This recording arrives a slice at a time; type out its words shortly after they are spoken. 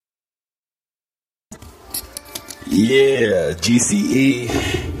Yeah, GCE.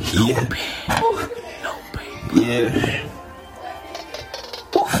 Yeah. Yeah.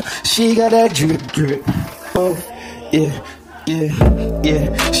 She got that drip drip. Oh, yeah, yeah,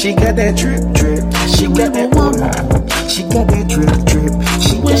 yeah. She got that drip drip. She got that water. She got that drip drip.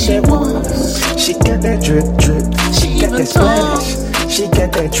 She got that water. She got that drip drip. She got that splash. She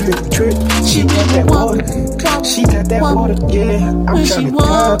got that drip drip. She got that water. She got that water. Yeah, I'm trying to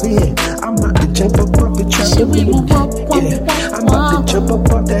dive in. I'm about to jump up off the trampoline. Yeah, I'm about to jump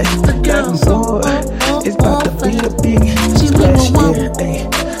up off that diving board. It's about to be a big splash. Yeah, hey.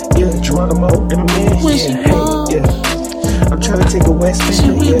 Yeah, Geronimo in a man. Yeah, hey, yeah. I'm trying to take a west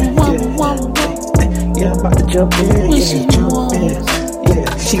spin. Yeah, yeah. Yeah, I'm about to jump in. Yeah, jump in. Yeah,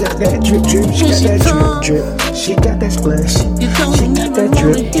 she got that drip drip. She got that drip drip. She got that splash. She got that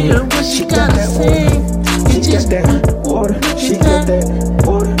drip drip. She got that water. She got that water. She got that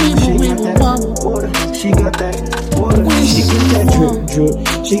water. She got that water. She got that water. She got that drip drip.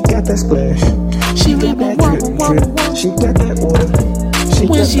 She got that splash. She got that drip drip. She got that water. She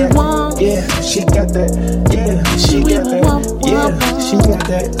got that, yeah, she got that, yeah, she got that, yeah, she got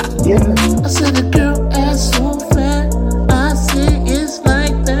that, yeah. I said the girl ass so fat, I say it's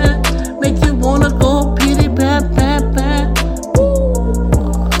like that, make you wanna go pity pat pat pat.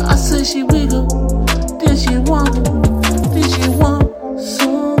 Ooh, I said she wiggle, then she wobble, then she walk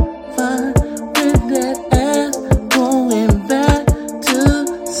so fine with that ass going back to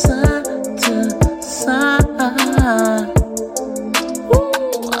side to side.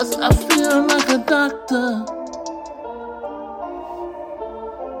 I feel like a doctor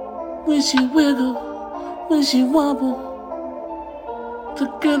when she wiggle, when she wobble. The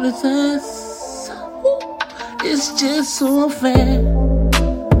girl's ass, it's just so fat.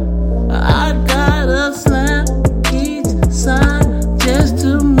 I gotta slap each side just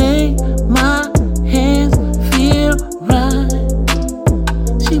to make my hands feel right.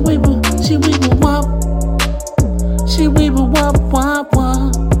 She wiggle wop, she wiggle wop wop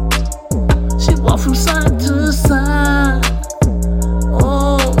wop.